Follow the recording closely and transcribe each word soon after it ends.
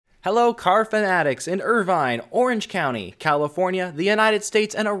Hello, car fanatics in Irvine, Orange County, California, the United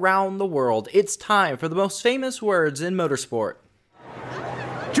States, and around the world. It's time for the most famous words in motorsport.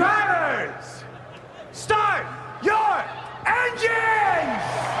 Drivers, start your engines!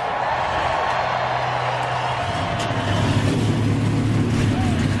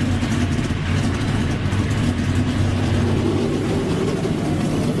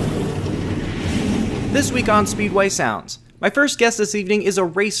 This week on Speedway Sounds. My first guest this evening is a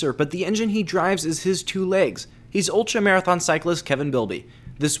racer, but the engine he drives is his two legs. He's ultramarathon cyclist Kevin Bilbee.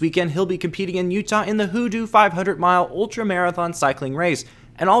 This weekend, he'll be competing in Utah in the Hoodoo 500-mile ultramarathon cycling race,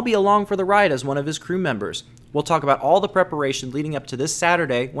 and I'll be along for the ride as one of his crew members. We'll talk about all the preparation leading up to this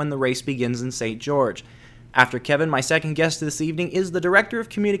Saturday when the race begins in St. George. After Kevin, my second guest this evening is the Director of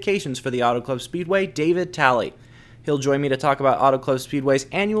Communications for the Auto Club Speedway, David Talley. He'll join me to talk about Auto Club Speedway's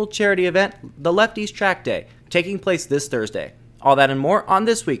annual charity event, the Lefty's Track Day, taking place this Thursday. All that and more on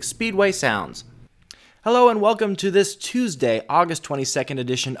this week's Speedway Sounds. Hello and welcome to this Tuesday, August 22nd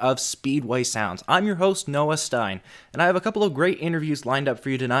edition of Speedway Sounds. I'm your host, Noah Stein, and I have a couple of great interviews lined up for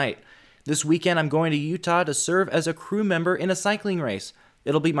you tonight. This weekend, I'm going to Utah to serve as a crew member in a cycling race.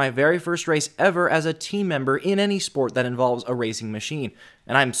 It'll be my very first race ever as a team member in any sport that involves a racing machine,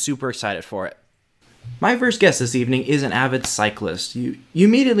 and I'm super excited for it. My first guest this evening is an avid cyclist. You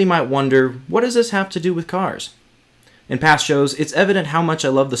immediately might wonder, what does this have to do with cars? In past shows, it's evident how much I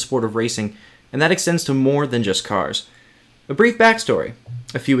love the sport of racing, and that extends to more than just cars. A brief backstory.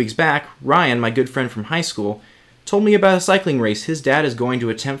 A few weeks back, Ryan, my good friend from high school, told me about a cycling race his dad is going to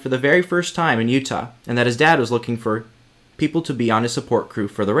attempt for the very first time in Utah, and that his dad was looking for people to be on his support crew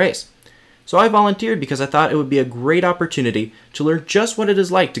for the race. So I volunteered because I thought it would be a great opportunity to learn just what it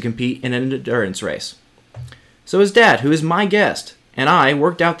is like to compete in an endurance race. So his dad, who is my guest, and I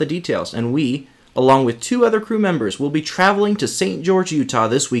worked out the details, and we, along with two other crew members, will be traveling to St. George, Utah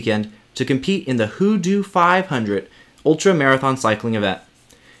this weekend to compete in the Hoodoo 500 Ultra Marathon Cycling event.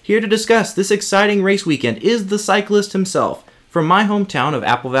 Here to discuss this exciting race weekend is the cyclist himself, from my hometown of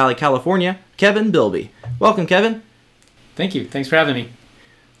Apple Valley, California, Kevin Bilbee. Welcome, Kevin. Thank you. Thanks for having me.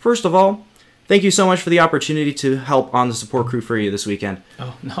 First of all, thank you so much for the opportunity to help on the support crew for you this weekend.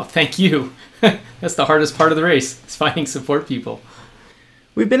 Oh, no, thank you. That's the hardest part of the race, is finding support people.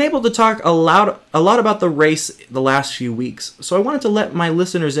 We've been able to talk a lot about the race the last few weeks, so I wanted to let my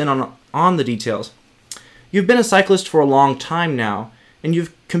listeners in on the details. You've been a cyclist for a long time now, and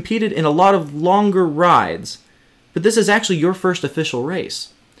you've competed in a lot of longer rides, but this is actually your first official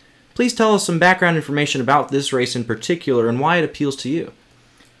race. Please tell us some background information about this race in particular and why it appeals to you.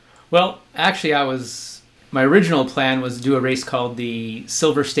 Well, actually, my original plan was to do a race called the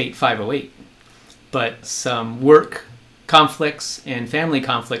Silver State 508, but some work conflicts and family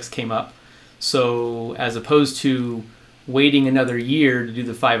conflicts came up. So as opposed to waiting another year to do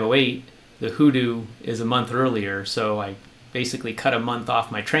the 508, the Hoodoo is a month earlier. So I basically cut a month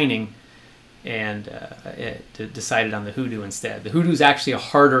off my training and decided on the Hoodoo instead. The Hoodoo is actually a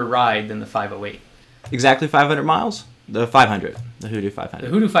harder ride than the 508. Exactly 500 miles? The 500. The Hoodoo 500. The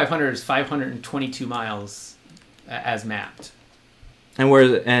Hoodoo 500 is 522 miles as mapped.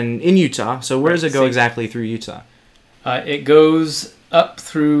 And in Utah, so where does it go exactly through Utah? It goes up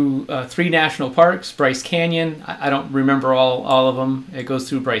through three national parks, Bryce Canyon. I don't remember all of them. It goes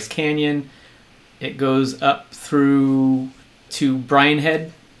through Bryce Canyon. It goes up through to Bryan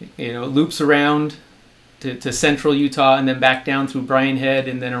Head. It loops around to central Utah and then back down through Bryan Head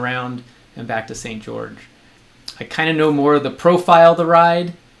and then around and back to St. George. I kind of know more of the profile of the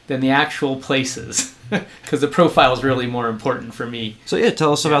ride than the actual places. Because the profile is really more important for me. So yeah,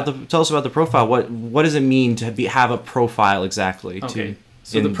 tell us about the profile. What does it mean to have a profile exactly? Okay,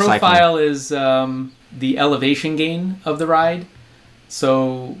 so the profile is the elevation gain of the ride.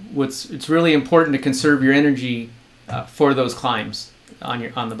 So it's really important to conserve your energy for those climbs on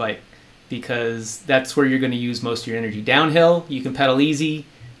the bike, because that's where you're going to use most of your energy. Downhill, you can pedal easy,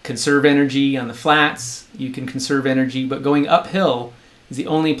 conserve energy. On the flats, you can conserve energy, but going uphill is the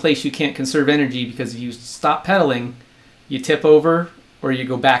only place you can't conserve energy, because if you stop pedaling, you tip over or you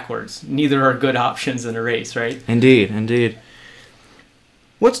go backwards. Neither are good options in a race, right? Indeed.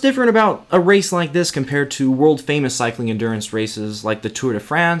 What's different about a race like this compared to world-famous cycling endurance races like the Tour de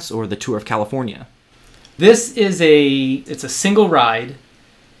France or the Tour of California? This is it's a single ride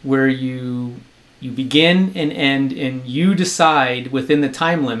where you begin and end, and you decide within the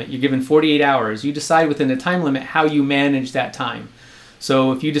time limit. You're given 48 hours. You decide within the time limit how you manage that time.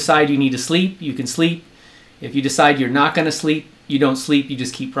 So if you decide you need to sleep, you can sleep. If you decide you're not going to sleep, you don't sleep, you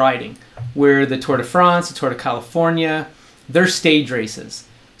just keep riding. Where the Tour de France, the Tour de California, they're stage races.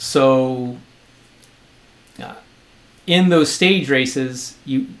 So in those stage races,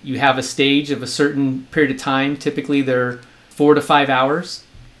 you have a stage of a certain period of time. Typically, they're 4 to 5 hours.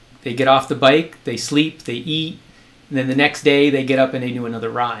 They get off the bike, they sleep, they eat, and then the next day they get up and they do another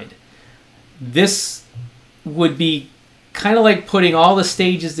ride. This would be kind of like putting all the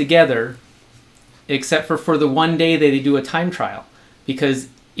stages together, except for the one day that they do a time trial. Because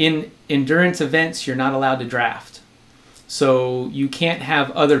in endurance events, you're not allowed to draft. So you can't have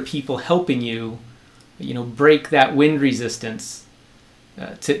other people helping you, break that wind resistance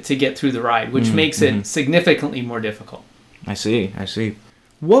to get through the ride, which makes it significantly more difficult. I see.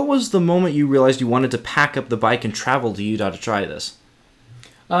 What was the moment you realized you wanted to pack up the bike and travel to Utah to try this?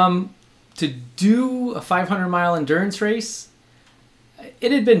 To do a 500-mile endurance race,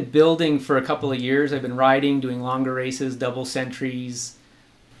 it had been building for a couple of years. I've been riding, doing longer races, double centuries,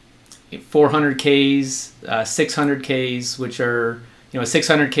 400Ks, 600Ks, which are, a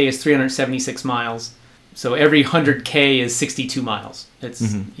 600K is 376 miles. So every 100K is 62 miles. It's,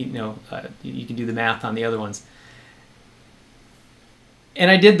 you can do the math on the other ones. And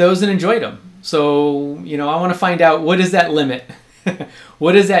I did those and enjoyed them. So, I want to find out, what is that limit?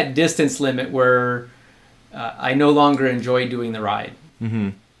 What is that distance limit where I no longer enjoy doing the ride?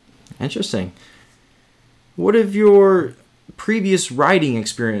 Interesting. What have your previous riding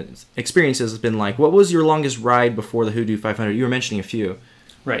experiences been like? What was your longest ride before the Hoodoo 500? You were mentioning a few.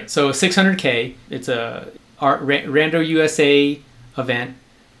 Right. So 600K, it's a Rando USA event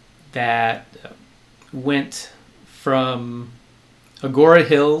that went from Agora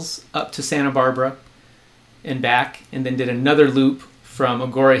Hills up to Santa Barbara and back, and then did another loop from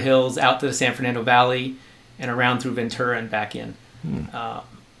Agora Hills out to the San Fernando Valley and around through Ventura and back in.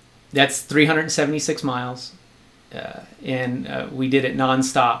 That's 376 miles, and we did it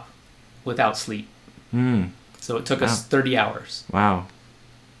nonstop without sleep. So it took us 30 hours. Wow.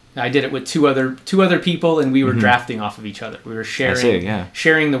 I did it with two other people, and we were drafting off of each other. We were sharing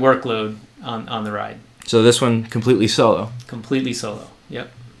the workload on the ride. So this one completely solo. Completely solo.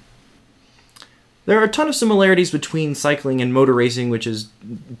 Yep. There are a ton of similarities between cycling and motor racing, which is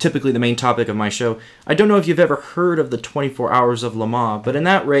typically the main topic of my show. I don't know if you've ever heard of the 24 Hours of Le Mans, but in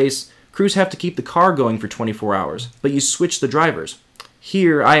that race, crews have to keep the car going for 24 hours, but you switch the drivers.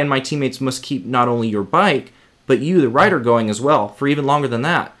 Here, I and my teammates must keep not only your bike, but you, the rider, going as well, for even longer than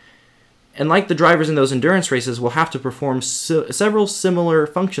that. And like the drivers in those endurance races, we'll have to perform several similar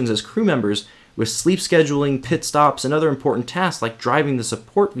functions as crew members, with sleep scheduling, pit stops, and other important tasks like driving the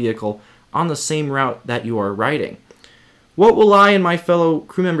support vehicle on the same route that you are riding. What will I and my fellow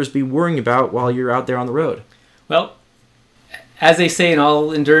crew members be worrying about while you're out there on the road? Well, as they say in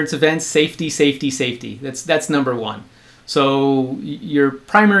all endurance events, safety, safety, safety. That's number one. So your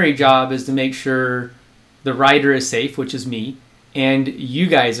primary job is to make sure the rider is safe, which is me, and you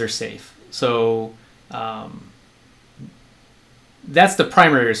guys are safe. So that's the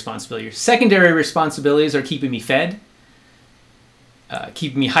primary responsibility. Your secondary responsibilities are keeping me fed,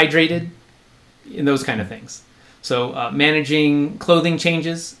 keeping me hydrated, and those kind of things. So managing clothing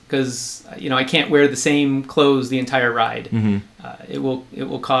changes, because I can't wear the same clothes the entire ride. It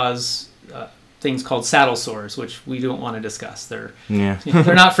will cause things called saddle sores, which we don't want to discuss. They're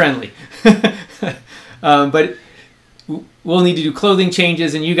not friendly. But we'll need to do clothing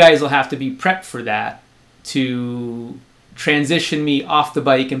changes, and you guys will have to be prepped for that to transition me off the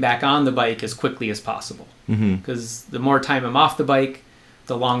bike and back on the bike as quickly as possible. Because the more time I'm off the bike,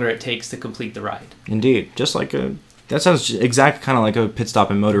 the longer it takes to complete the ride. Indeed. Just like that sounds exactly kind of like a pit stop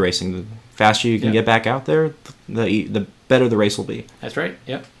in motor racing. The faster you can get back out there, the better the race will be. That's right.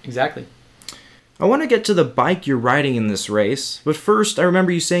 Yep, exactly. I want to get to the bike you're riding in this race, but first I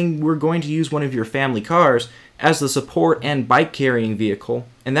remember you saying we're going to use one of your family cars as the support and bike carrying vehicle,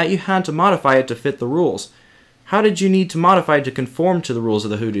 and that you had to modify it to fit the rules. How did you need to modify it to conform to the rules of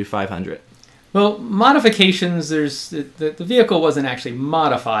the Hoodoo 500? Well, modifications, the vehicle wasn't actually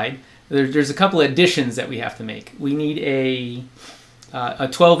modified. There's a couple of additions that we have to make. We need a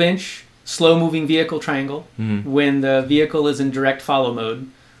 12-inch slow-moving vehicle triangle when the vehicle is in direct follow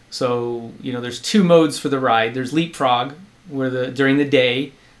mode. So, there's two modes for the ride. There's leapfrog, where during the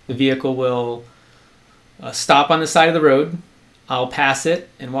day, the vehicle will stop on the side of the road. I'll pass it,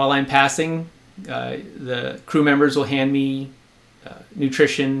 and while I'm passing, the crew members will hand me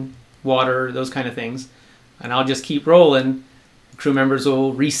nutrition, water, those kind of things, and I'll just keep rolling. Crew members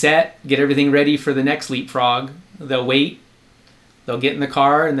will reset, get everything ready for the next leapfrog. They'll wait, they'll get in the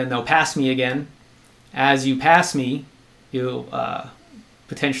car, and then they'll pass me again. As you pass me, you'll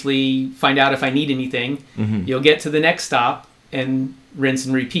potentially find out if I need anything. You'll get to the next stop and rinse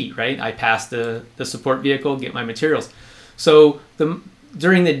and repeat, right? I pass the support vehicle, get my materials. So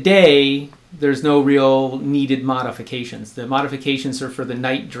during the day, there's no real needed modifications. The modifications are for the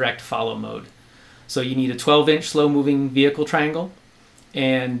night direct follow mode. So you need a 12-inch slow-moving vehicle triangle,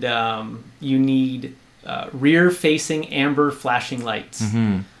 and you need rear-facing amber flashing lights.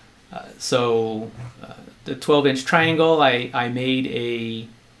 Mm-hmm. The 12-inch triangle,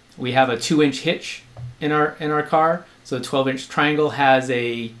 we have a 2-inch hitch in our car. So the 12-inch triangle has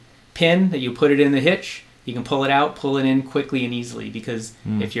a pin that you put it in the hitch. You can pull it out, pull it in quickly and easily, because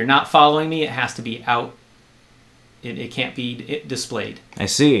if you're not following me, it has to be out. It can't be displayed. I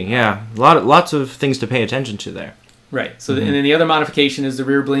see. Yeah, lots of things to pay attention to there. Right. So, and then the other modification is the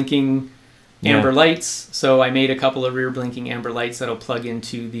rear blinking amber lights. So I made a couple of rear blinking amber lights that'll plug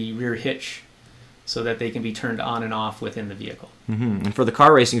into the rear hitch, so that they can be turned on and off within the vehicle. Mm-hmm. And for the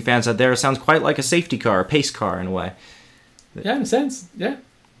car racing fans out there, it sounds quite like a safety car, a pace car in a way. Yeah, in a sense. Yeah.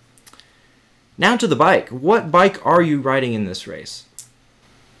 Now to the bike. What bike are you riding in this race?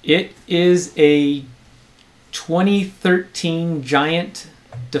 It is a 2013 Giant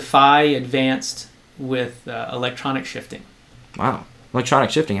Defy Advanced with electronic shifting. Wow. Electronic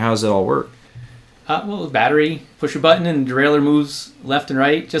shifting, how does it all work? Well, battery, push a button and the derailleur moves left and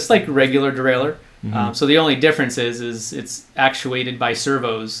right, just like a regular derailleur. Mm-hmm. So the only difference is it's actuated by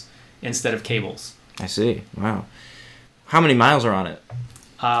servos instead of cables. I see. Wow. How many miles are on it?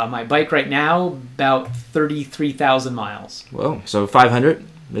 My bike right now, about 33,000 miles. Whoa. So 500,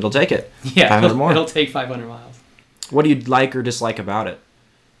 it'll take it. Yeah, 500 more. It'll take 500 miles. What do you like or dislike about it?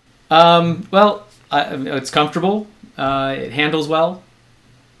 It's comfortable. It handles well.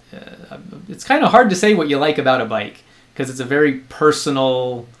 It's kind of hard to say what you like about a bike, because it's a very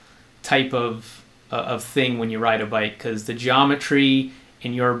personal type of thing when you ride a bike, because the geometry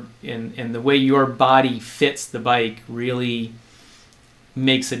and the way your body fits the bike really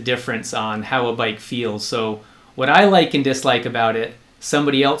makes a difference on how a bike feels. So what I like and dislike about it,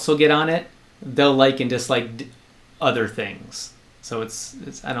 somebody else will get on it, they'll like and dislike other things. So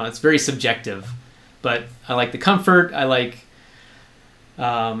it's I don't know, it's very subjective. But I like the comfort, I like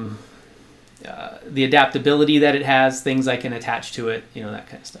the adaptability that it has, things I can attach to it, that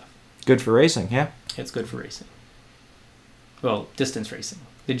kind of stuff. Good for racing, yeah? It's good for racing. Well, distance racing.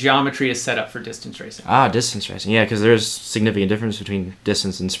 The geometry is set up for distance racing. Distance racing. Yeah, because there's significant difference between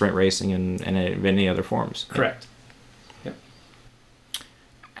distance and sprint racing and any other forms. Correct. Yep.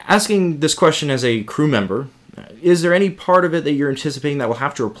 Asking this question as a crew member, is there any part of it that you're anticipating that will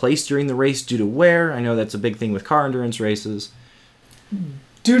have to replace during the race due to wear? I know that's a big thing with car endurance races.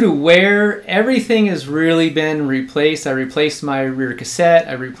 Due to wear, everything has really been replaced. I replaced my rear cassette.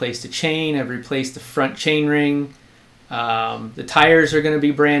 I replaced the chain. I've replaced the front chain ring. The tires are going to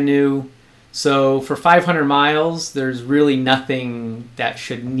be brand new. So for 500 miles, there's really nothing that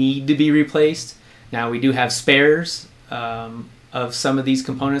should need to be replaced. Now, we do have spares of some of these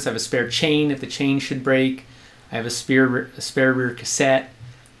components. I have a spare chain if the chain should break. I have a spare rear cassette.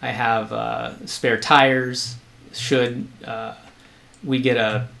 I have spare tires should we get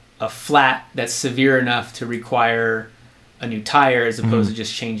a flat that's severe enough to require a new tire as opposed to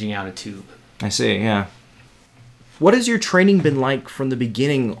just changing out a tube. I see, yeah. What has your training been like from the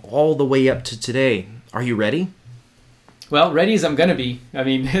beginning all the way up to today? Are you ready? Well, ready as I'm going to be. I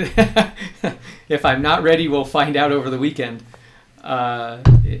mean, if I'm not ready, we'll find out over the weekend.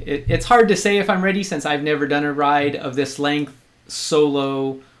 It's hard to say if I'm ready, since I've never done a ride of this length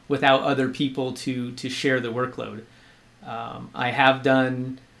solo without other people to share the workload. I have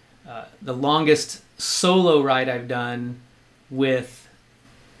done the longest solo ride I've done with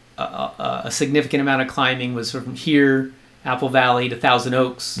a significant amount of climbing was from here, Apple Valley, to Thousand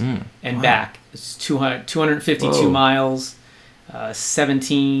Oaks and back. It's 252 Whoa. miles,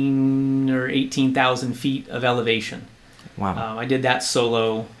 17 or 18,000 feet of elevation. Wow. I did that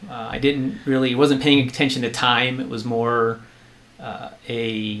solo. Wasn't paying attention to time. It was more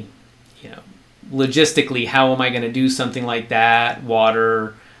logistically, how am I going to do something like that?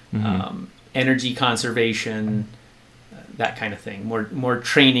 Water, energy conservation, that kind of thing. More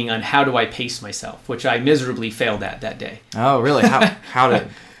training on how do I pace myself, which I miserably failed at that day. Oh, really?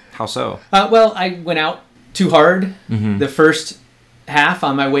 How so? Well, I went out too hard. The first half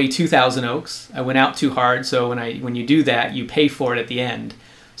on my way to Thousand Oaks, I went out too hard. So when you do that, you pay for it at the end.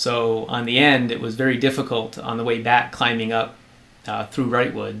 So on the end, it was very difficult on the way back, climbing up through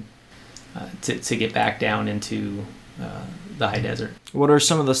Wrightwood to get back down into the high desert. What are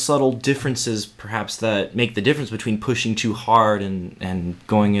some of the subtle differences, perhaps, that make the difference between pushing too hard and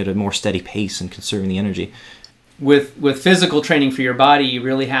going at a more steady pace and conserving the energy? With physical training for your body, you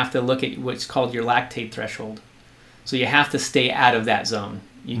really have to look at what's called your lactate threshold. So you have to stay out of that zone.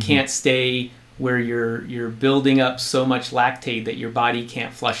 You can't stay where you're building up so much lactate that your body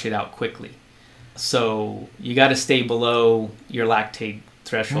can't flush it out quickly. So you got to stay below your lactate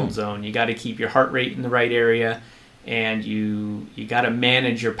threshold zone. You got to keep your heart rate in the right area, and you got to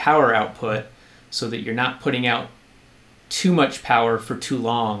manage your power output so that you're not putting out too much power for too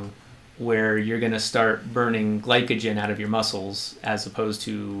long, where you're going to start burning glycogen out of your muscles as opposed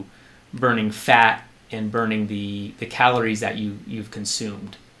to burning fat and burning the calories that you've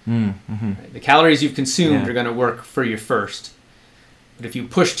consumed. Mm-hmm. Right? The calories you've consumed are going to work for you first. But if you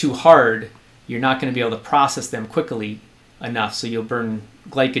push too hard, you're not going to be able to process them quickly enough, so you'll burn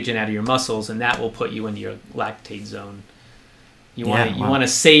glycogen out of your muscles, and that will put you into your lactate zone. You want to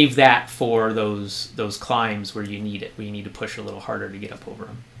save that for those climbs where you need it, where you need to push a little harder to get up over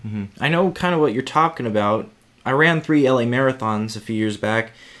them. Mm-hmm. I know kind of what you're talking about. I ran 3 LA marathons a few years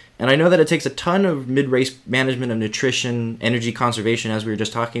back, and I know that it takes a ton of mid-race management of nutrition, energy conservation, as we were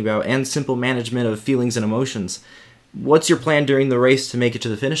just talking about, and simple management of feelings and emotions. What's your plan during the race to make it to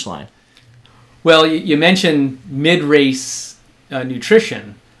the finish line? Well, you mentioned mid-race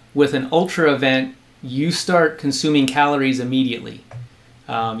nutrition. With an ultra event, you start consuming calories immediately.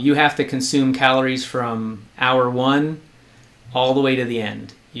 You have to consume calories from hour 1 all the way to the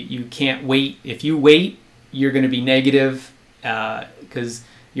end. You can't wait. If you wait, you're going to be negative, because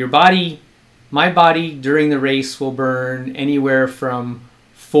my body during the race will burn anywhere from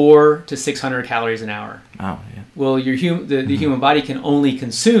 400 to 600 calories an hour. Oh, yeah. Well, the human body can only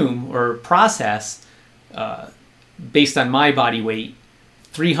consume or process, based on my body weight,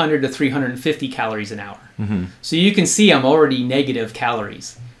 300 to 350 calories an hour. Mm-hmm. So you can see I'm already negative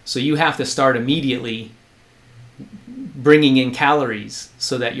calories. So you have to start immediately bringing in calories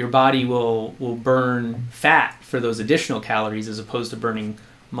so that your body will burn fat for those additional calories as opposed to burning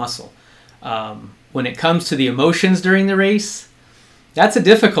muscle. When it comes to the emotions during the race, that's a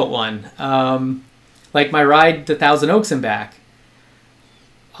difficult one. Like my ride to Thousand Oaks and back.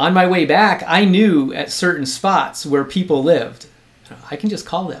 On my way back, I knew at certain spots where people lived, I can just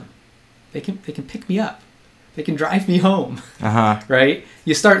call them. They can pick me up. They can drive me home. Uh-huh. Right?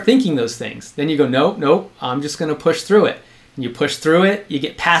 You start thinking those things. Then you go, nope, I'm just going to push through it. And you push through it. You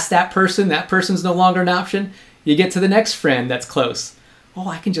get past that person's no longer an option. You get to the next friend that's close. Oh,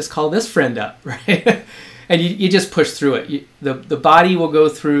 I can just call this friend up, right? And you just push through it. The body will go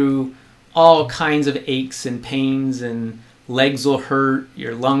through all kinds of aches and pains, and legs will hurt,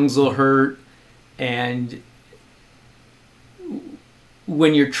 your lungs will hurt, and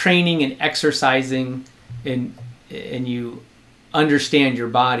when you're training and exercising and you understand your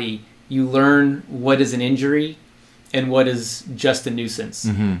body, you learn what is an injury and what is just a nuisance.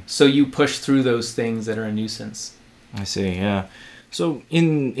 Mm-hmm. So you push through those things that are a nuisance. I see, yeah. So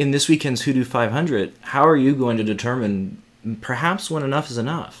in this weekend's Hoodoo 500, how are you going to determine perhaps when enough is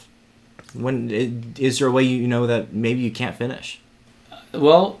enough? Is there a way you know that maybe you can't finish?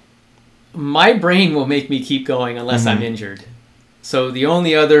 Well, my brain will make me keep going unless I'm injured. So the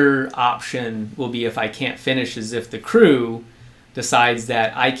only other option will be if I can't finish is if the crew decides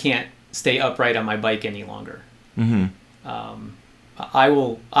that I can't stay upright on my bike any longer. Mm-hmm.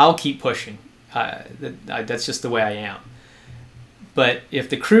 I'll keep pushing. That's just the way I am. But if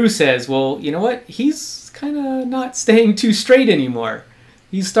the crew says, well, you know what? He's kind of not staying too straight anymore.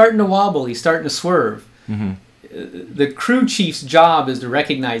 He's starting to wobble. He's starting to swerve. Mm-hmm. The crew chief's job is to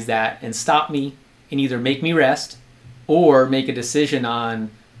recognize that and stop me and either make me rest or make a decision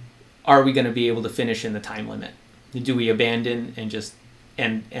on, are we going to be able to finish in the time limit? Do we abandon and just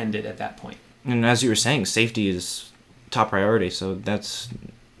end it at that point? And as you were saying, safety is top priority. So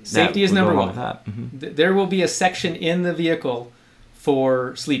safety is number one. With that. Mm-hmm. There will be a section in the vehicle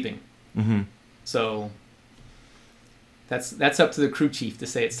for sleeping. Mm-hmm. So that's up to the crew chief to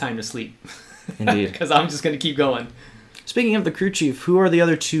say it's time to sleep. Indeed. Because I'm just going to keep going. Speaking of the crew chief, who are the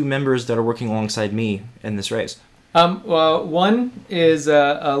other 2 members that are working alongside me in this race? Well, one is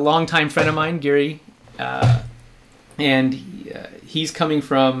a longtime friend of mine, Gary, and he's coming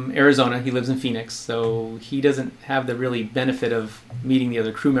from Arizona. He lives in Phoenix, so he doesn't have the really benefit of meeting the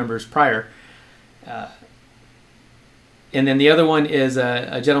other crew members prior. And then the other one is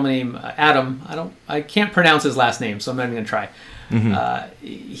a gentleman named Adam. I can't pronounce his last name, so I'm not even going to try. Mm-hmm.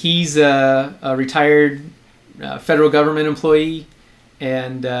 He's a retired federal government employee,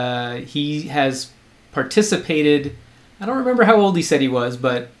 and he has participated, I don't remember how old he said he was,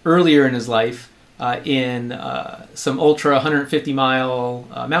 but earlier in his life in some ultra 150 mile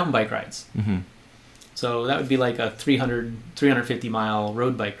mountain bike rides. Mm-hmm. So that would be like a 350 mile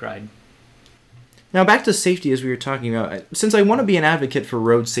road bike ride. Now back to safety, as we were talking about. Since I want to be an advocate for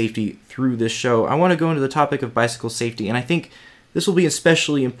road safety through this show, I want to go into the topic of bicycle safety, and I think this will be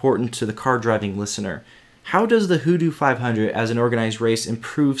especially important to the car driving listener. How does the Hoodoo 500 as an organized race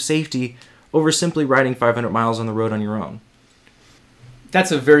improve safety over simply riding 500 miles on the road on your own?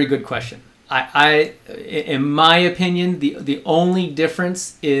 That's a very good question. In my opinion, the only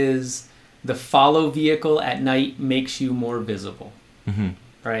difference is the follow vehicle at night makes you more visible,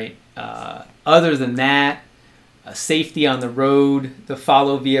 right? Other than that, safety on the road, the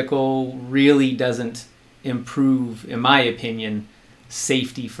follow vehicle really doesn't improve, in my opinion,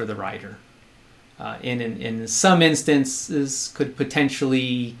 safety for the rider. In some instances, could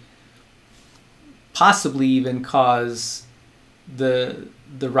possibly even cause the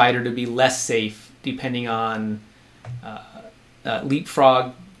rider to be less safe, depending on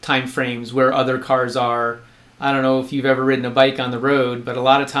leapfrog time frames where other cars are. I don't know if you've ever ridden a bike on the road, but a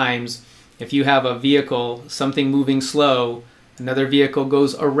lot of times if you have a vehicle, something moving slow, another vehicle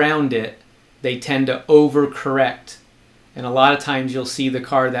goes around it, they tend to overcorrect. And a lot of times you'll see the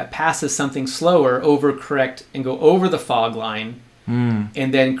car that passes something slower overcorrect and go over the fog line and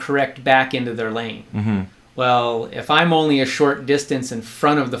then correct back into their lane. Well, if I'm only a short distance in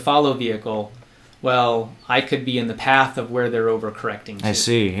front of the follow vehicle, well, I could be in the path of where they're overcorrecting to. I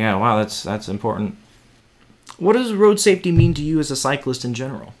see. Yeah, wow, that's important. What does road safety mean to you as a cyclist in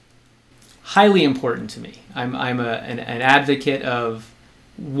general? Highly important to me. I'm an advocate of,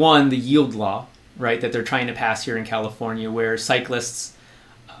 one, the yield law, right, that they're trying to pass here in California, where cyclists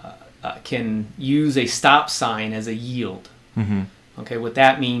can use a stop sign as a yield. Okay, what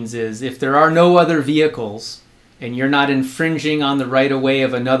that means is if there are no other vehicles and you're not infringing on the right-of-way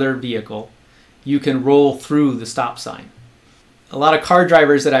of another vehicle, you can roll through the stop sign. A lot of car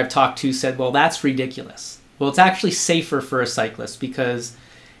drivers that I've talked to said, well, that's ridiculous. Well, it's actually safer for a cyclist, because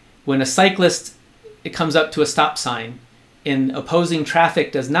when a cyclist comes up to a stop sign and opposing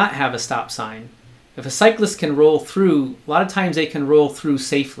traffic does not have a stop sign, if a cyclist can roll through, a lot of times they can roll through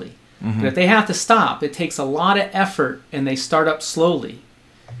safely. But if they have to stop, it takes a lot of effort and they start up slowly.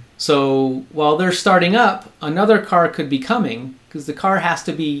 So while they're starting up, another car could be coming, because the car has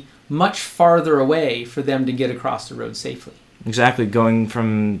to be much farther away for them to get across the road safely. Exactly, going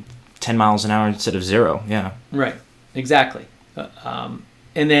from 10 miles an hour instead of 0, yeah. Right, exactly. And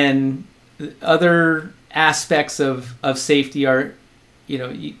then other aspects of safety are,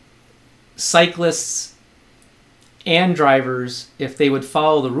 cyclists and drivers, if they would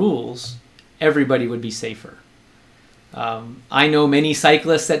follow the rules, everybody would be safer. I know many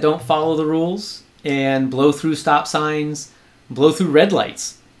cyclists that don't follow the rules and blow through stop signs, blow through red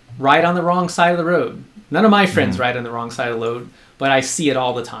lights, ride on the wrong side of the road. None of my friends ride on the wrong side of the road, but I see it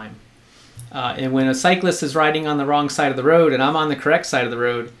all the time. And when a cyclist is riding on the wrong side of the road and I'm on the correct side of the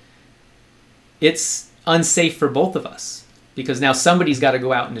road, it's unsafe for both of us, because now somebody's got to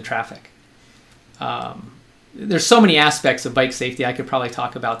go out into traffic. There's so many aspects of bike safety. I could probably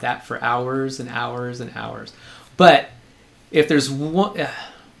talk about that for hours and hours and hours. But if there's one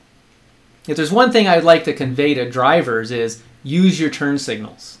thing I'd like to convey to drivers is use your turn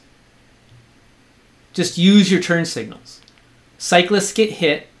signals. Just use your turn signals. Cyclists get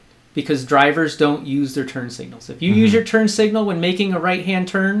hit because drivers don't use their turn signals. If you use your turn signal when making a right-hand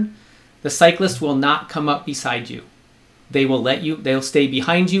turn, the cyclist will not come up beside you. They'll stay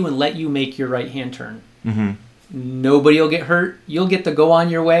behind you and let you make your right-hand turn. Nobody will get hurt. You'll get to go on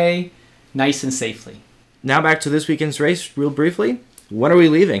your way nice and safely. Now back to this weekend's race real briefly. When are we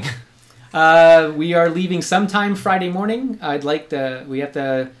leaving? We are leaving sometime Friday morning. We have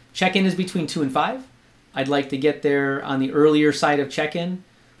to check-in is between 2 and 5. I'd like to get there on the earlier side of check-in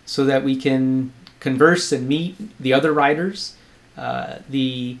so that we can converse and meet the other riders.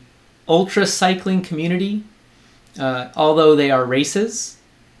 The ultra cycling community, although they are races,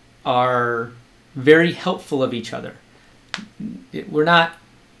 are very helpful of each other. We're not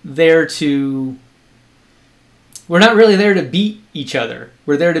really there to beat each other.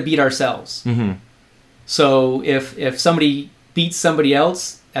 We're there to beat ourselves. So if somebody beats somebody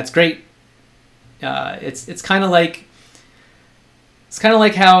else, that's great. It's kind of like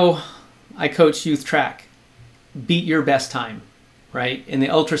how I coach youth track. Beat your best time, right? And the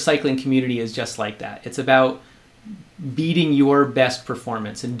ultra cycling community is just like that. It's about beating your best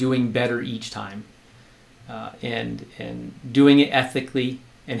performance and doing better each time, and doing it ethically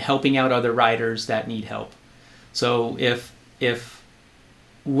and helping out other riders that need help. So if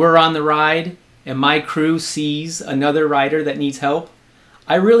we're on the ride and my crew sees another rider that needs help,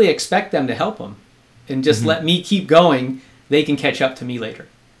 I really expect them to help them and just let me keep going. They can catch up to me later.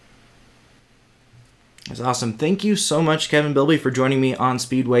 That's awesome. Thank you so much, Kevin Bilbee, for joining me on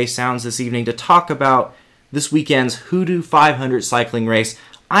Speedway Sounds this evening to talk about this weekend's Hoodoo 500 cycling race.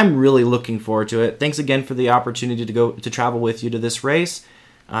 I'm really looking forward to it. Thanks again for the opportunity to travel with you to this race.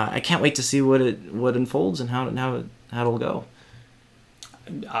 I can't wait to see what unfolds and how it'll go.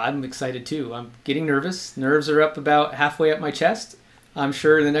 I'm excited too. I'm getting nervous. Nerves are up about halfway up my chest. I'm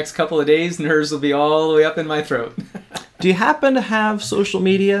sure in the next couple of days, nerves will be all the way up in my throat. Do you happen to have social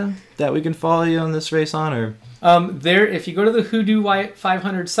media that we can follow you on this race on, or? If you go to the Hoodoo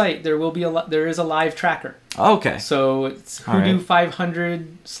 500 site, there is a live tracker. Okay. So it's Hoodoo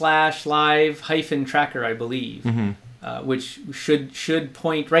 500/live-tracker, I believe, which should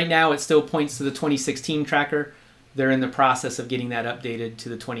point. Right now, it still points to the 2016 tracker. They're in the process of getting that updated to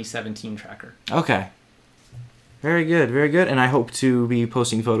the 2017 tracker. Okay. Very good, very good. And I hope to be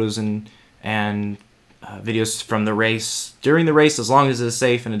posting photos and videos from the race during the race, as long as it's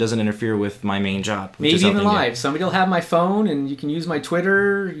safe and it doesn't interfere with my main job. Maybe even live. Somebody will have my phone, and you can use my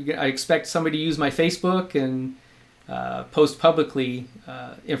Twitter. I expect somebody to use my Facebook and post publicly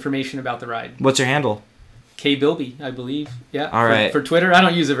information about the ride. What's your handle? K Bilbee, I believe. Yeah. All right. For Twitter, I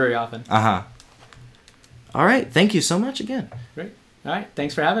don't use it very often. All right. Thank you so much again. Great. All right.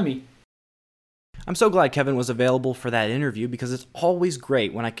 Thanks for having me. I'm so glad Kevin was available for that interview, because it's always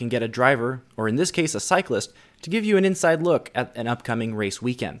great when I can get a driver, or in this case a cyclist, to give you an inside look at an upcoming race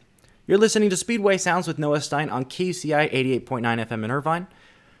weekend. You're listening to Speedway Sounds with Noah Stein on KUCI 88.9 FM in Irvine.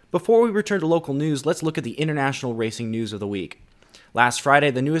 Before we return to local news, let's look at the international racing news of the week. Last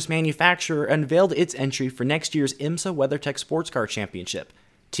Friday, the newest manufacturer unveiled its entry for next year's IMSA WeatherTech Sports Car Championship.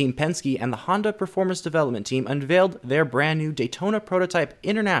 Team Penske and the Honda Performance Development Team unveiled their brand new Daytona Prototype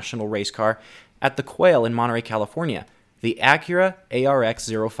International race car at the Quail in Monterey, California, the Acura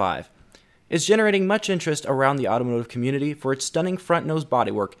ARX-05. It's generating much interest around the automotive community for its stunning front-nose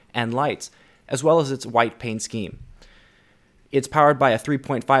bodywork and lights, as well as its white paint scheme. It's powered by a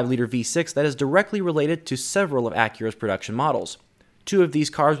 3.5-liter V6 that is directly related to several of Acura's production models. 2 of these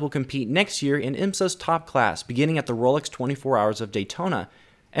cars will compete next year in IMSA's top class, beginning at the Rolex 24 Hours of Daytona,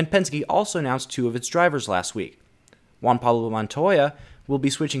 and Penske also announced 2 of its drivers last week. Juan Pablo Montoya will be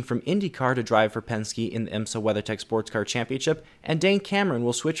switching from IndyCar to drive for Penske in the IMSA WeatherTech Sports Car Championship, and Dane Cameron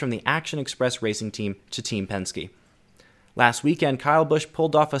will switch from the Action Express Racing Team to Team Penske. Last weekend, Kyle Busch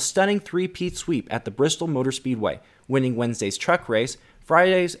pulled off a stunning 3-peat sweep at the Bristol Motor Speedway, winning Wednesday's truck race,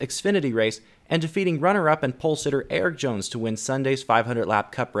 Friday's Xfinity race, and defeating runner-up and pole-sitter Eric Jones to win Sunday's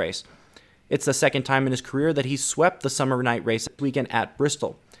 500-lap Cup race. It's the second time in his career that he's swept the summer night race weekend at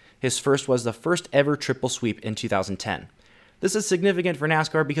Bristol. His first was the first ever triple sweep in 2010. This is significant for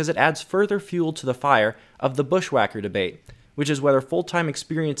NASCAR because it adds further fuel to the fire of the Bushwhacker debate, which is whether full-time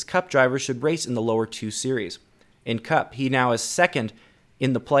experienced Cup drivers should race in the lower 2 series. In Cup, he now is second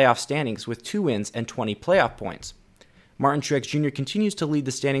in the playoff standings with 2 wins and 20 playoff points. Martin Truex Jr. continues to lead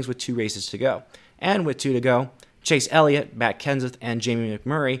the standings with 2 races to go. And with 2 to go, Chase Elliott, Matt Kenseth, and Jamie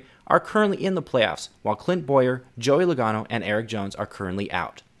McMurray are currently in the playoffs, while Clint Bowyer, Joey Logano, and Eric Jones are currently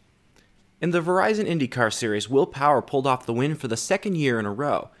out. In the Verizon IndyCar Series, Will Power pulled off the win for the second year in a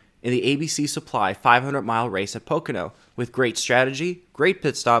row in the ABC Supply 500-mile race at Pocono, with great strategy, great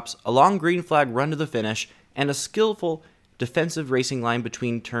pit stops, a long green flag run to the finish, and a skillful defensive racing line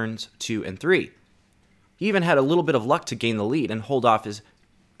between turns 2 and 3. He even had a little bit of luck to gain the lead and hold off his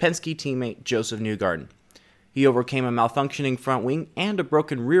Penske teammate Joseph Newgarden. He overcame a malfunctioning front wing and a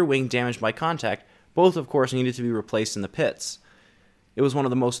broken rear wing damaged by contact, both of course needed to be replaced in the pits. It was one of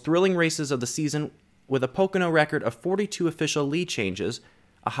the most thrilling races of the season, with a Pocono record of 42 official lead changes,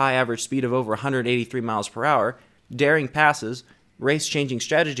 a high average speed of over 183 miles per hour, daring passes, race-changing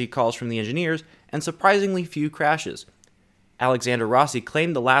strategy calls from the engineers, and surprisingly few crashes. Alexander Rossi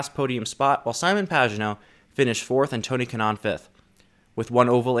claimed the last podium spot, while Simon Pagenaud finished 4th and Tony Kanaan 5th. With 1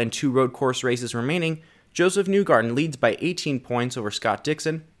 oval and 2 road course races remaining, Joseph Newgarden leads by 18 points over Scott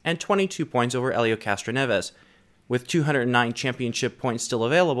Dixon and 22 points over Helio Castroneves. With 209 championship points still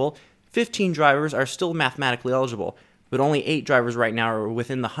available, 15 drivers are still mathematically eligible, but only 8 drivers right now are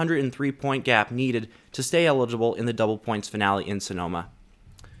within the 103-point gap needed to stay eligible in the double points finale in Sonoma.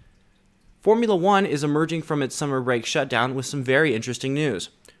 Formula One is emerging from its summer break shutdown with some very interesting news.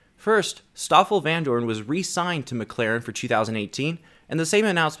 First, Stoffel Vandoorne was re-signed to McLaren for 2018, and the same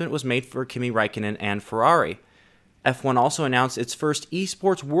announcement was made for Kimi Räikkönen and Ferrari. F1 also announced its first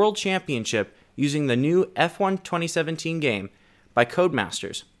esports world championship using the new F1 2017 game by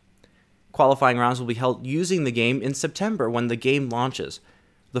Codemasters. Qualifying rounds will be held using the game in September when the game launches.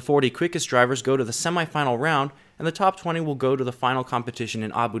 The 40 quickest drivers go to the semifinal round, and the top 20 will go to the final competition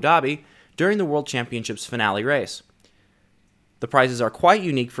in Abu Dhabi during the World Championship's finale race. The prizes are quite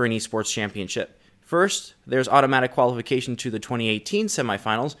unique for an esports championship. First, there's automatic qualification to the 2018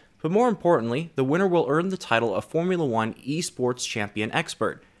 semifinals, but more importantly, the winner will earn the title of Formula One Esports Champion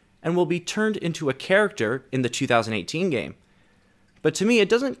Expert, and will be turned into a character in the 2018 game. But to me, it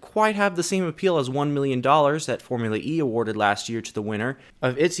doesn't quite have the same appeal as $1 million that Formula E awarded last year to the winner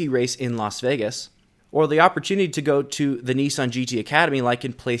of its E-race in Las Vegas, or the opportunity to go to the Nissan GT Academy like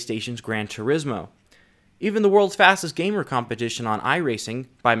in PlayStation's Gran Turismo. Even the world's fastest gamer competition on iRacing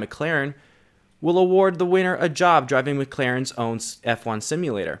by McLaren will award the winner a job driving McLaren's own F1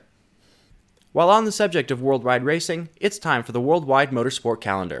 simulator. While on the subject of worldwide racing, it's time for the Worldwide Motorsport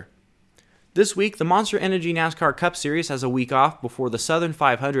Calendar. This week, the Monster Energy NASCAR Cup Series has a week off before the Southern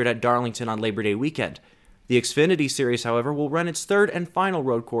 500 at Darlington on Labor Day weekend. The Xfinity Series, however, will run its third and final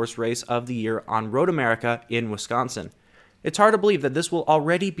road course race of the year on Road America in Wisconsin. It's hard to believe that this will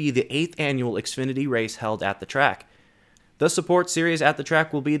already be the 8th annual Xfinity race held at the track. The support series at the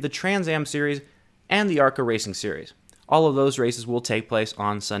track will be the Trans Am Series and the ARCA Racing Series. All of those races will take place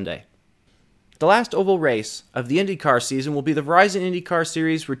on Sunday. The last oval race of the IndyCar season will be the Verizon IndyCar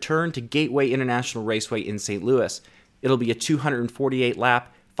Series return to Gateway International Raceway in St. Louis. It'll be a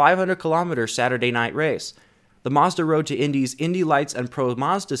 248-lap, 500-kilometer Saturday night race. The Mazda Road to Indy's Indy Lights and Pro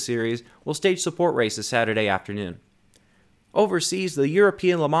Mazda Series will stage support races Saturday afternoon. Overseas, the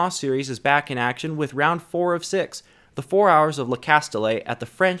European Le Mans Series is back in action with round 4 of 6, the 4 hours of Le Castellet at the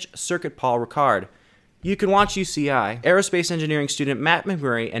French Circuit Paul Ricard. You can watch UCI, aerospace engineering student Matt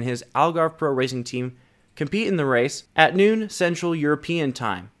McMurray and his Algarve Pro Racing team compete in the race at noon Central European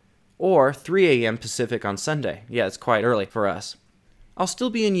Time, or 3 a.m. Pacific on Sunday. Yeah, it's quite early for us. I'll still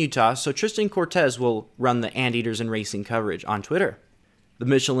be in Utah, so Tristan Cortez will run the Anteaters and Racing coverage on Twitter. The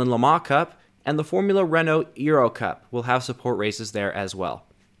Michelin Le Mans Cup and the Formula Renault Euro Cup will have support races there as well.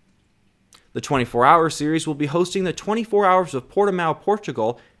 The 24-hour series will be hosting the 24 Hours of Portimao,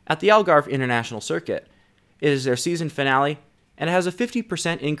 Portugal at the Algarve International Circuit. It is their season finale, and it has a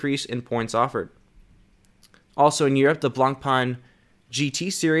 50% increase in points offered. Also in Europe, the Blancpain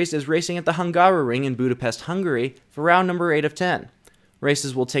GT Series is racing at the Hungaroring in Budapest, Hungary for round number 8 of 10.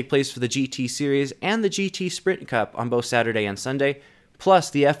 Races will take place for the GT Series and the GT Sprint Cup on both Saturday and Sunday, plus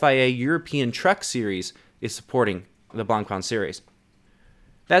the FIA European Truck Series is supporting the Blancpain Series.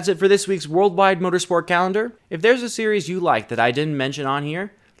 That's it for this week's Worldwide Motorsport Calendar. If there's a series you like that I didn't mention on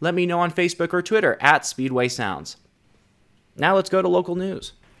here, let me know on Facebook or Twitter at Speedway Sounds. Now let's go to local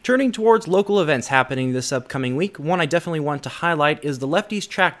news. Turning towards local events happening this upcoming week, one I definitely want to highlight is the Lefty's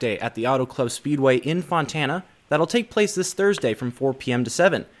Track Day at the Auto Club Speedway in Fontana that'll take place this Thursday from 4 p.m. to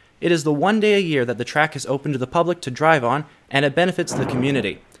 7. It is the one day a year that the track is open to the public to drive on, and it benefits the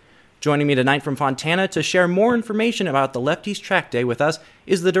community. Joining me tonight from Fontana to share more information about the Lefty's Track Day with us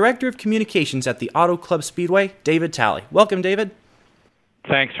is the Director of Communications at the Auto Club Speedway, David Talley. Welcome, David.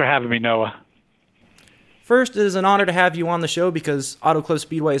 Thanks for having me, Noah. First, it is an honor to have you on the show because Auto Club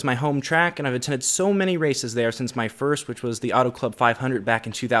Speedway is my home track, and I've attended so many races there since my first, which was the Auto Club 500 back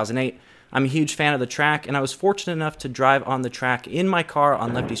in 2008. I'm a huge fan of the track, and I was fortunate enough to drive on the track in my car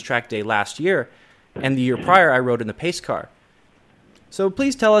on Lefty's Track Day last year, and the year prior I rode in the pace car. So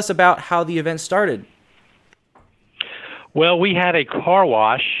please tell us about how the event started. Well, we had a car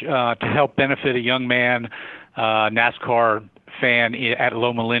wash to help benefit a young man, NASCAR fan at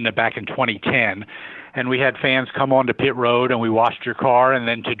Loma Linda back in 2010. And we had fans come onto pit road, and we washed your car, and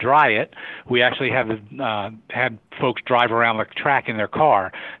then to dry it, we actually had folks drive around the track in their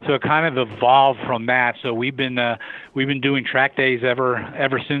car. So it kind of evolved from that. So we've been doing track days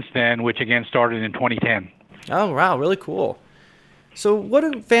ever since then, which again started in 2010. Oh wow, really cool. So what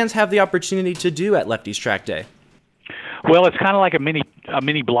do fans have the opportunity to do at Lefty's Track Day? Well, it's kind of like a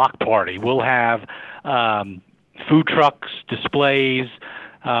mini block party. We'll have food trucks, displays.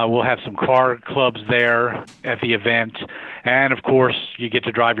 We'll have some car clubs there at the event. And, of course, you get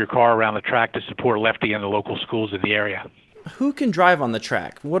to drive your car around the track to support Lefty and the local schools in the area. Who can drive on the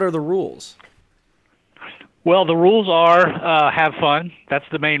track? What are the rules? Well, the rules are have fun. That's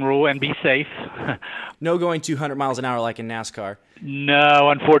the main rule, and be safe. No going 200 miles an hour like in NASCAR.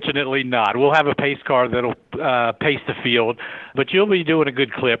 No, unfortunately not. We'll have a pace car that'll pace the field, but you'll be doing a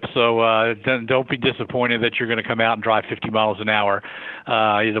good clip, so don't be disappointed that you're going to come out and drive 50 miles an hour.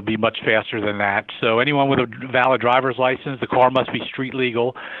 It'll be much faster than that. So anyone with a valid driver's license, the car must be street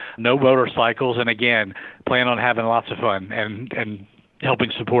legal, no motorcycles, and again, plan on having lots of fun and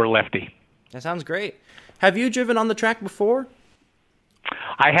helping support Lefty. That sounds great. Have you driven on the track before?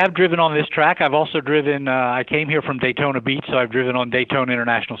 I have driven on this track. I've also driven, I came here from Daytona Beach, so I've driven on Daytona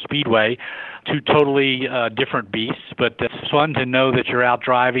International Speedway, two totally different beasts, but it's fun to know that you're out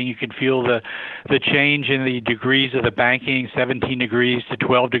driving. You can feel the change in the degrees of the banking, 17 degrees to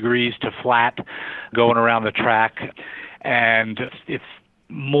 12 degrees to flat going around the track. And it's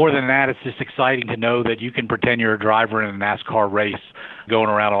more than that, it's just exciting to know that you can pretend you're a driver in a NASCAR race going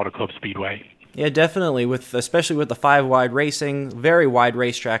around Auto Club Speedway. Yeah, definitely. Especially with the 5-wide racing, very wide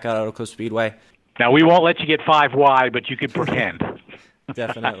racetrack at Auto Club Speedway. Now, we won't let you get 5 wide, but you can pretend.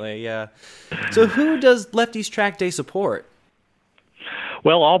 Definitely, yeah. So who does Lefty's Track Day support?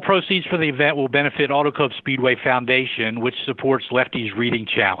 Well, all proceeds for the event will benefit Auto Club Speedway Foundation, which supports Lefty's Reading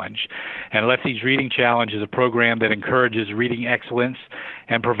Challenge. And Lefty's Reading Challenge is a program that encourages reading excellence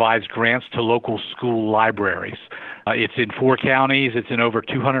and provides grants to local school libraries. It's in 4 counties, it's in over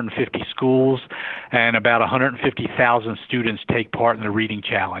 250 schools, and about 150,000 students take part in the Reading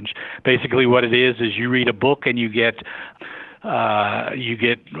Challenge. Basically what it is you read a book and you get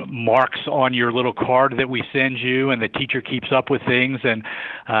marks on your little card that we send you, and the teacher keeps up with things. And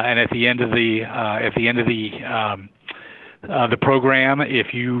at the end of the program,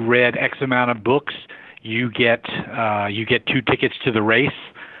 if you read X amount of books, you get 2 tickets to the race.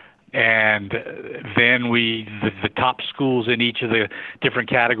 And then the top schools in each of the different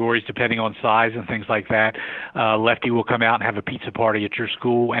categories, depending on size and things like that, Lefty will come out and have a pizza party at your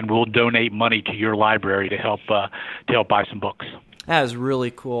school, and we'll donate money to your library to help buy some books. That is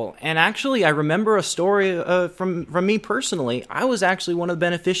really cool. And actually, I remember a story from me personally. I was actually one of the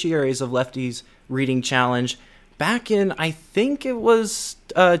beneficiaries of Lefty's Reading Challenge back in, I think it was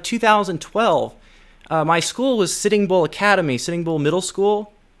 2012. My school was Sitting Bull Academy, Sitting Bull Middle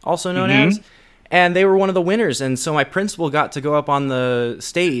School, also known as, and they were one of the winners. And so my principal got to go up on the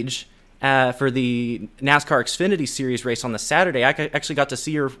stage for the NASCAR Xfinity Series race on the Saturday. I actually got to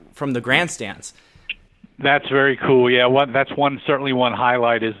see her from the grandstands. That's very cool. Yeah, certainly one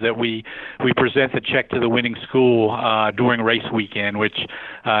highlight is that we present the check to the winning school during race weekend, which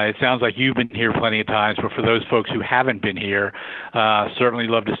it sounds like you've been here plenty of times. But for those folks who haven't been here, certainly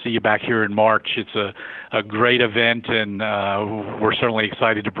love to see you back here in March. It's a great event, and we're certainly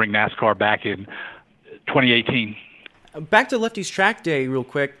excited to bring NASCAR back in 2018. Back to Lefty's Track Day real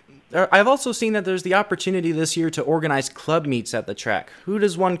quick. I've also seen that there's the opportunity this year to organize club meets at the track. Who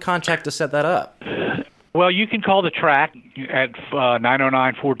does one contact to set that up? Well, you can call the track at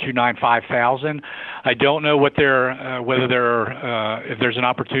 909-429-5000. I don't know if there's an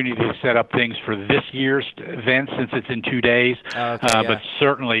opportunity to set up things for this year's event since it's in 2 days. But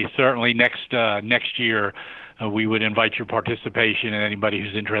certainly next year we would invite your participation and anybody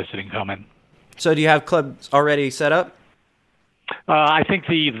who's interested in coming. So do you have clubs already set up? I think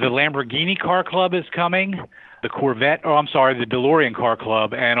the Lamborghini Car Club is coming. The DeLorean Car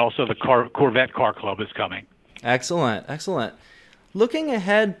Club, and also the Corvette Car Club is coming. Excellent. Looking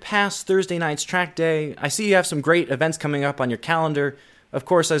ahead past Thursday night's track day, I see you have some great events coming up on your calendar. Of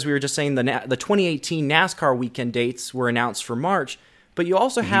course, as we were just saying, the 2018 NASCAR weekend dates were announced for March, but you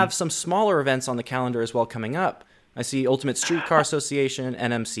also have some smaller events on the calendar as well coming up. I see Ultimate Streetcar Association,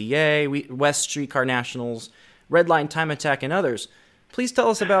 NMCA, West Streetcar Nationals, Red Line Time Attack, and others. Please tell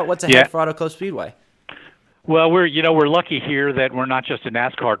us about what's ahead for Auto Club Speedway. Well, we're lucky here that we're not just a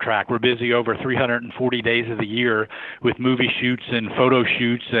NASCAR track. We're busy over 340 days of the year with movie shoots and photo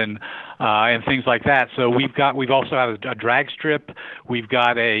shoots and things like that. So we've also have a drag strip. We've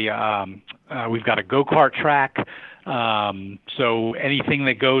got a go-kart track. So anything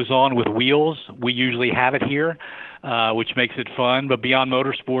that goes on with wheels, we usually have it here, which makes it fun. But beyond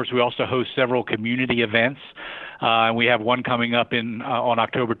motorsports, we also host several community events. And we have one coming up on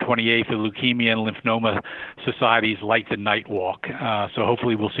October 28th, the Leukemia and Lymphoma Society's Light the Night Walk. So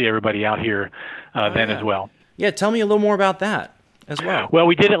hopefully we'll see everybody out here then as well. Yeah, tell me a little more about that as well. Well,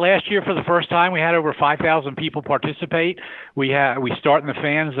 we did it last year for the first time. We had over 5,000 people participate. We start in the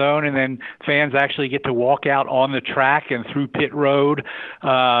fan zone, and then fans actually get to walk out on the track and through pit road.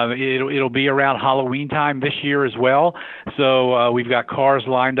 It'll be around Halloween time this year as well. So we've got cars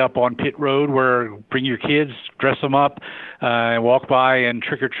lined up on pit road where bring your kids, dress them up, and walk by and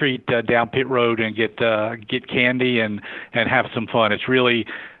trick or treat down pit road and get candy and have some fun. It's really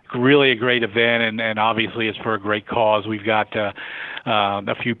a great event, and obviously it's for a great cause. We've got a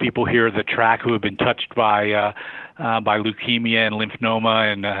few people here at the track who have been touched by leukemia and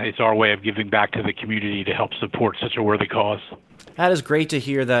lymphoma, and it's our way of giving back to the community to help support such a worthy cause. That is great to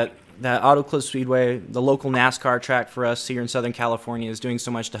hear that Auto Club Speedway, the local NASCAR track for us here in Southern California, is doing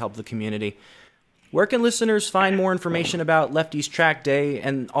so much to help the community. Where can listeners find more information about Lefty's Track Day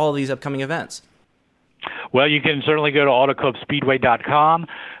and all of these upcoming events? Well, you can certainly go to autoclubspeedway.com,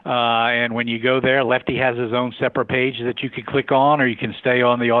 and when you go there, Lefty has his own separate page that you can click on, or you can stay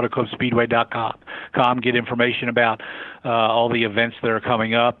on the autoclubspeedway.com, get information about all the events that are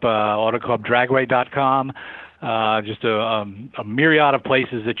coming up, autoclubdragway.com, just a myriad of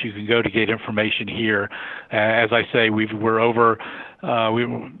places that you can go to get information here. As I say, we're over...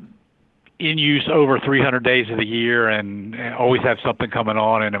 in use over 300 days of the year, and always have something coming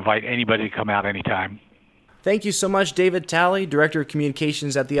on, and invite anybody to come out anytime. Thank you so much, David Talley, Director of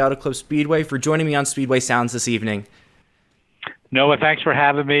Communications at the Auto Club Speedway, for joining me on Speedway Sounds this evening. Noah, thanks for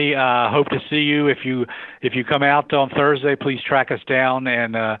having me. Hope to see you. If you come out on Thursday, please track us down,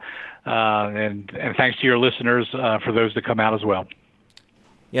 and thanks to your listeners for those that come out as well.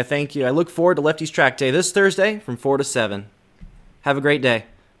 Yeah, thank you. I look forward to Lefty's Track Day this Thursday from 4 to 7. Have a great day.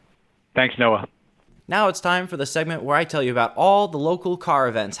 Thanks, Noah. Now it's time for the segment where I tell you about all the local car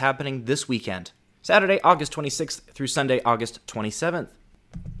events happening this weekend. Saturday, August 26th through Sunday, August 27th.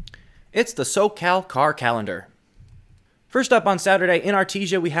 It's the SoCal Car Calendar. First up on Saturday in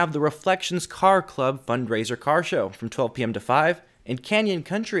Artesia, we have the Reflections Car Club Fundraiser Car Show from 12 p.m. to 5. In Canyon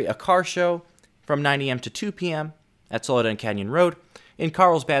Country, a car show from 9 a.m. to 2 p.m. at Soledad and Canyon Road. In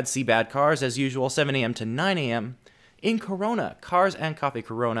Carlsbad, See Bad Cars, as usual, 7 a.m. to 9 a.m. In Corona, Cars and Coffee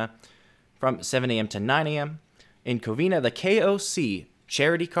Corona from 7 a.m. to 9 a.m. In Covina, the KOC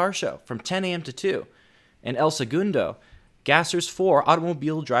Charity Car Show from 10 a.m. to 2. In El Segundo, Gassers 4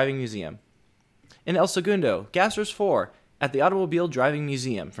 Automobile Driving Museum. In El Segundo, Gassers 4 at the Automobile Driving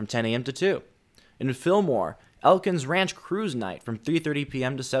Museum from 10 a.m. to 2. In Fillmore, Elkins Ranch Cruise Night from 3:30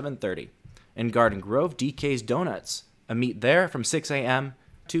 p.m. to 7:30. In Garden Grove, DK's Donuts, a meet there from 6 a.m.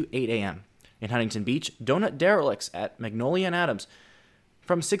 to 8 a.m. In Huntington Beach, Donut Derelicts at Magnolia and Adams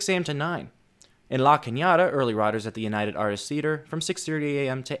from 6 a.m. to 9. In La Cañada, Early Riders at the United Artists Theater from 6:30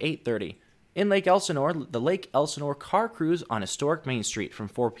 a.m. to 8:30. In Lake Elsinore, the Lake Elsinore Car Cruise on Historic Main Street from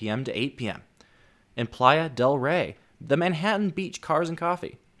 4 p.m. to 8 p.m. In Playa del Rey, the Manhattan Beach Cars and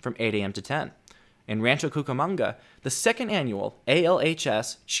Coffee from 8 a.m. to 10. In Rancho Cucamonga, the second annual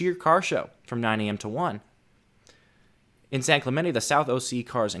ALHS Cheer Car Show from 9 a.m. to 1. In San Clemente, the South OC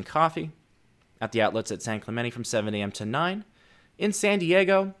Cars and Coffee at the outlets at San Clemente from 7 a.m. to 9. In San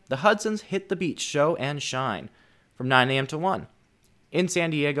Diego, the Hudson's Hit the Beach Show and Shine from 9 a.m. to 1. In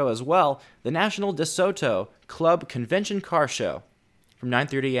San Diego as well, the National DeSoto Club Convention Car Show from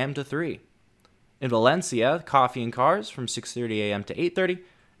 9:30 a.m. to 3. In Valencia, Coffee and Cars from 6:30 a.m. to 8:30.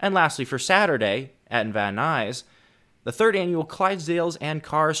 And lastly, for Saturday at Van Nuys, the third annual Clydesdales and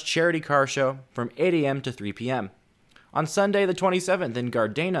Cars Charity Car Show from 8 a.m. to 3 p.m. On Sunday, the 27th, in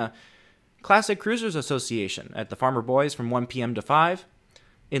Gardena, Classic Cruisers Association at the Farmer Boys from 1 p.m. to 5.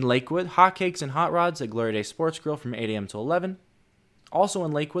 In Lakewood, Hotcakes and Hot Rods at Glory Day Sports Grill from 8 a.m. to 11. Also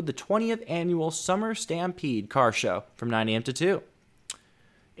in Lakewood, the 20th Annual Summer Stampede Car Show from 9 a.m. to 2.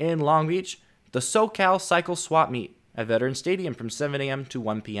 In Long Beach, the SoCal Cycle Swap Meet at Veterans Stadium from 7 a.m. to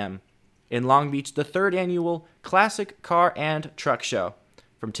 1 p.m. In Long Beach, the 3rd Annual Classic Car and Truck Show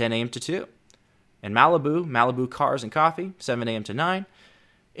from 10 a.m. to 2. In Malibu, Malibu Cars and Coffee, 7 a.m. to 9.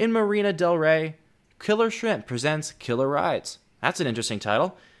 In Marina Del Rey, Killer Shrimp presents Killer Rides. That's an interesting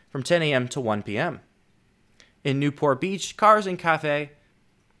title, from 10 a.m. to 1 p.m. In Newport Beach, Cars and Cafe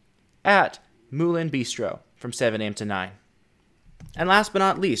at Moulin Bistro from 7 a.m. to 9. And last but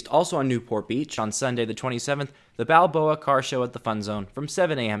not least, also on Newport Beach, on Sunday the 27th, the Balboa Car Show at the Fun Zone from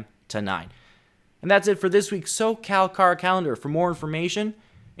 7 a.m. to 9. And that's it for this week's SoCal Car Calendar. For more information,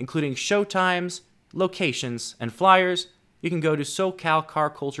 including show times, locations, and flyers, you can go to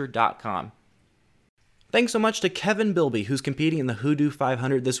SoCalCarCulture.com. Thanks so much to Kevin Bilbee, who's competing in the Hoodoo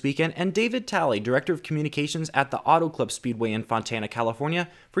 500 this weekend, and David Talley, Director of Communications at the Auto Club Speedway in Fontana, California,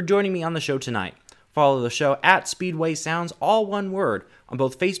 for joining me on the show tonight. Follow the show at Speedway Sounds, all one word, on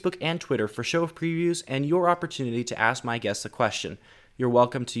both Facebook and Twitter for show previews and your opportunity to ask my guests a question. You're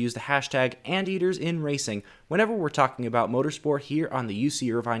welcome to use the hashtag #AnteatersInRacing whenever we're talking about motorsport here on the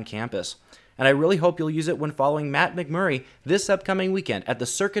UC Irvine campus. And I really hope you'll use it when following Matt McMurray this upcoming weekend at the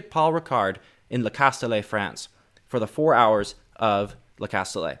Circuit Paul Ricard in Le Castellet, France, for the 4 hours of Le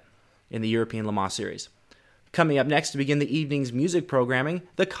Castellet in the European Le Mans Series. Coming up next to begin the evening's music programming,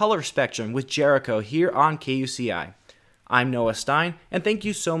 The Color Spectrum with Jericho here on KUCI. I'm Noah Stein, and thank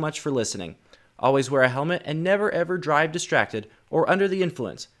you so much for listening. Always wear a helmet and never ever drive distracted or under the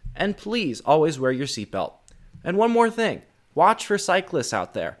influence. And please always wear your seatbelt. And one more thing, watch for cyclists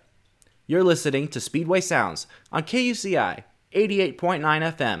out there. You're listening to Speedway Sounds on KUCI 88.9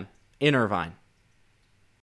 FM in Irvine.